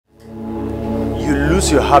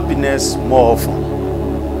lose your happiness more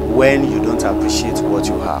often when you don't appreciate what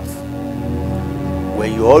you have.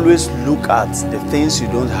 When you always look at the things you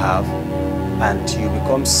don't have and you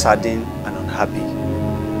become saddened and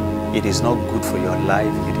unhappy, it is not good for your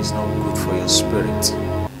life, it is not good for your spirit.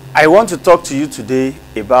 I want to talk to you today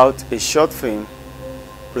about a short film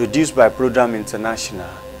produced by Program International,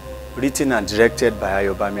 written and directed by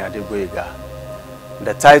mikebamiloye.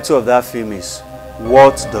 The title of that film is,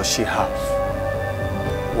 What Does She Have?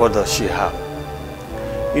 What does she have?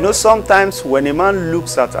 You know, sometimes when a man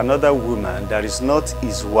looks at another woman that is not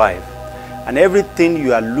his wife, and everything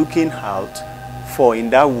you are looking out for in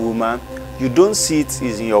that woman, you don't see it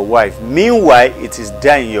is in your wife. Meanwhile, it is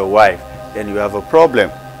there in your wife. Then you have a problem.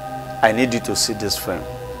 I need you to see this film.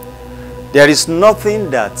 There is nothing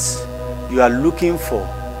that you are looking for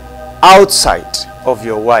outside of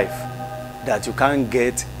your wife that you can't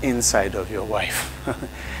get inside of your wife.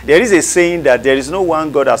 There is a saying that there is no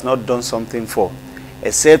one God has not done something for,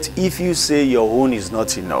 except if you say your own is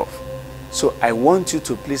not enough. So I want you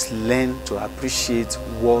to please learn to appreciate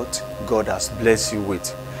what God has blessed you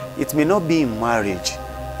with. It may not be in marriage,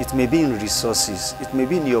 it may be in resources, it may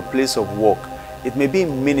be in your place of work, it may be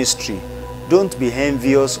in ministry. Don't be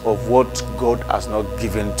envious of what God has not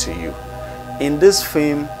given to you. In this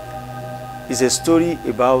film is a story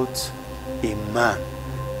about a man.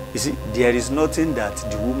 You see, there is nothing that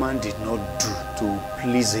the woman did not do to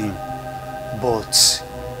please him, but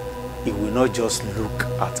he will not just look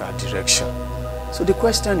at her direction. So the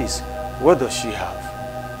question is, what does she have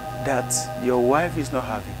that your wife is not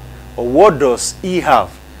having? Or what does he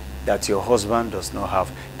have that your husband does not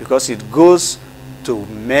have? Because it goes to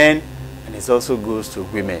men and it also goes to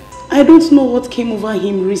women. I don't know what came over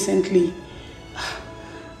him recently.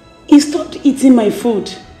 He stopped eating my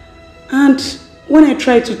food, and when I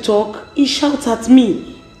try to talk, he shouts at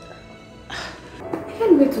me. I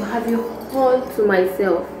can't wait to have you all to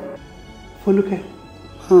myself. Foluke,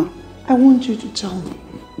 I want you to tell me,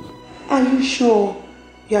 are you sure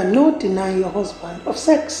you are not denying your husband of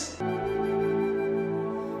sex?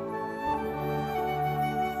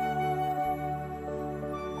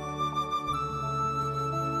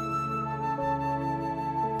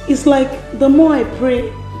 It's like the more I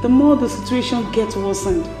pray, the more the situation gets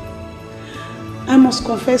worsened. I must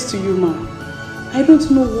confess to you, ma, I don't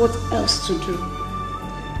know what else to do.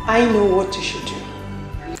 I know what you should do.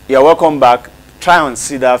 You're welcome back. Try and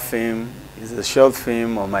see that film. It's a short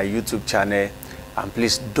film on my YouTube channel. And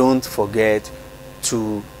please don't forget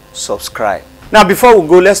to subscribe. Now, before we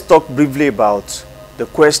go, let's talk briefly about the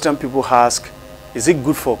question people ask, is it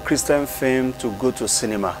good for Christian film to go to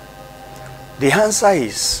cinema? The answer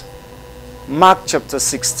is Mark chapter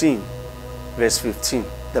 16, verse 15.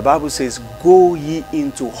 The Bible says, go ye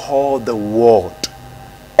into all the world,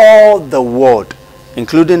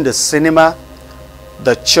 including the cinema,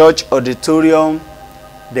 the church auditorium,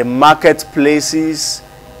 the marketplaces,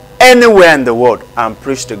 anywhere in the world, and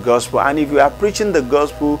preach the gospel. And if you are preaching the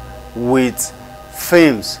gospel with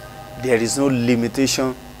films, there is no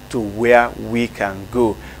limitation to where we can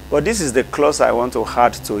go. But this is the clause I want to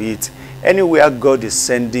add to it. Anywhere God is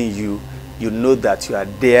sending you, you know that you are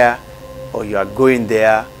there or you are going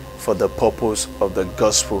there for the purpose of the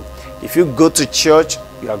gospel. If you go to church,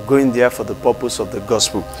 you are going there for the purpose of the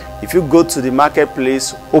gospel. If you go to the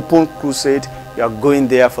marketplace, open crusade, you are going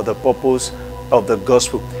there for the purpose of the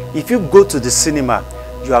gospel. If you go to the cinema,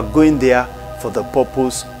 you are going there for the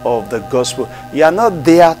purpose of the gospel. You are not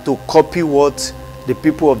there to copy what the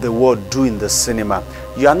people of the world do in the cinema.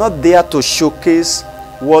 You are not there to showcase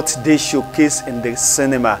what they showcase in the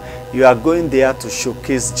cinema. You are going there to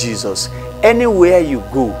showcase Jesus. Anywhere you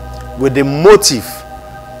go with the motive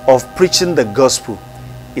of preaching the gospel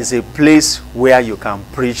is a place where you can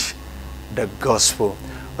preach the gospel.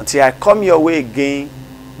 Until I come your way again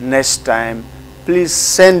next time, please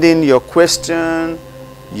send in your question,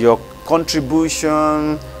 your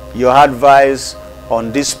contribution, your advice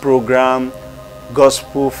on this program,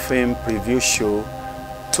 Gospel Film Preview Show,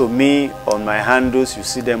 to me on my handles. You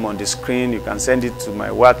see them on the screen. You can send it to my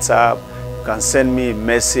WhatsApp. You can send me a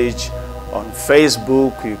message on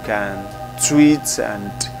Facebook. You can tweet and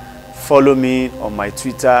follow me on my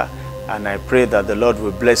Twitter. And I pray that the Lord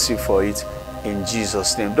will bless you for it in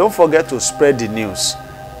Jesus' name. Don't forget to spread the news.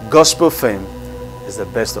 Gospel Film is the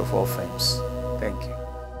best of all films. Thank you.